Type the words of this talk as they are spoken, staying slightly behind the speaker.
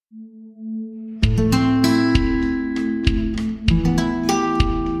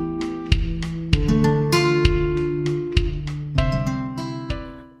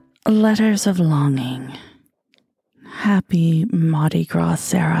Letters of Longing. Happy Mardi Gras,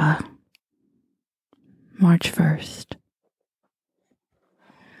 Sarah. March 1st.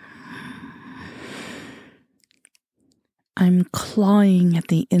 I'm clawing at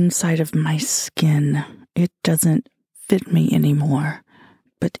the inside of my skin. It doesn't fit me anymore,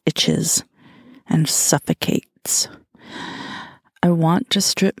 but itches and suffocates. I want to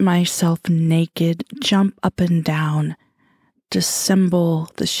strip myself naked, jump up and down, dissemble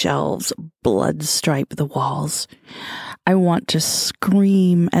the shelves, blood stripe the walls. I want to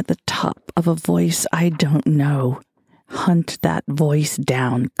scream at the top of a voice I don't know, hunt that voice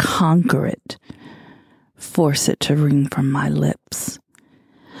down, conquer it, force it to ring from my lips.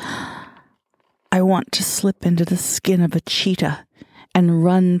 I want to slip into the skin of a cheetah and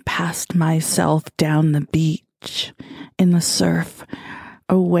run past myself down the beach, in the surf,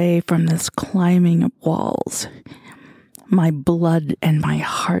 away from this climbing of walls. My blood and my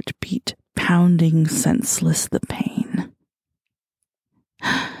heartbeat pounding senseless the pain.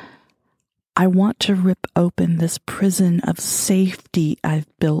 I want to rip open this prison of safety I've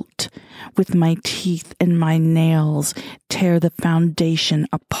built with my teeth and my nails, tear the foundation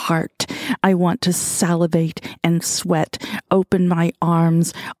apart. I want to salivate and sweat, open my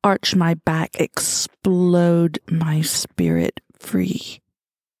arms, arch my back, explode my spirit free.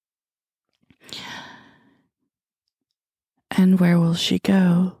 And where will she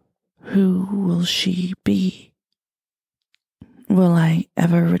go? Who will she be? Will I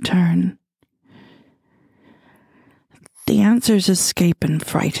ever return? The answers escape and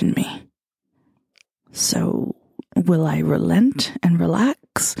frighten me. So, will I relent and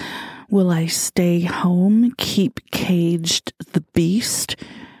relax? Will I stay home, keep caged the beast,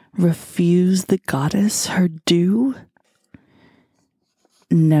 refuse the goddess her due?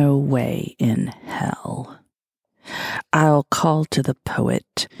 No way in hell. I'll call to the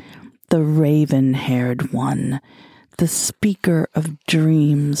poet, the raven-haired one, the speaker of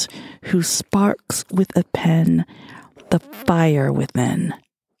dreams, who sparks with a pen the fire within.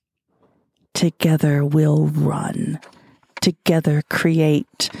 Together we'll run, together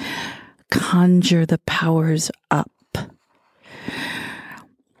create, conjure the powers up.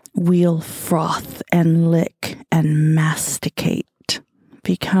 We'll froth and lick and masticate,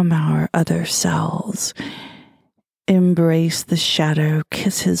 become our other selves. Embrace the shadow,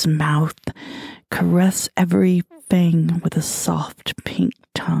 kiss his mouth, caress every fang with a soft pink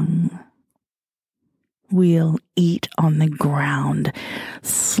tongue. We'll eat on the ground,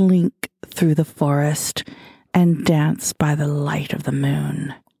 slink through the forest, and dance by the light of the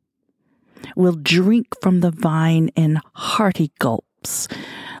moon. We'll drink from the vine in hearty gulps,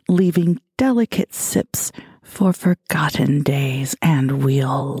 leaving delicate sips for forgotten days, and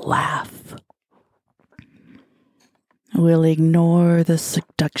we'll laugh. We'll ignore the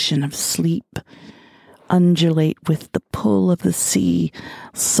seduction of sleep, undulate with the pull of the sea,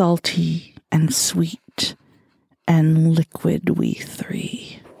 salty and sweet and liquid we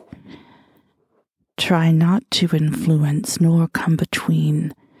three. Try not to influence nor come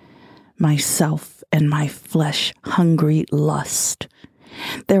between myself and my flesh-hungry lust.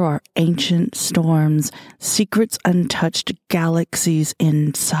 There are ancient storms, secrets untouched, galaxies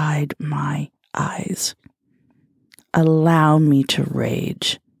inside my eyes. Allow me to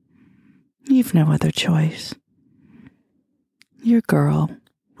rage. You've no other choice. Your girl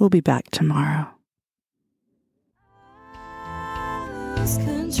will be back tomorrow. Lose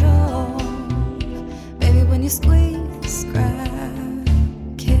control, baby, when you squeeze, grab,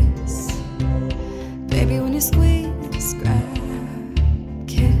 kiss. Baby, when you squeeze, grab,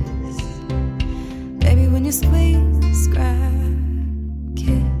 kiss. Baby, when you squeeze, grab.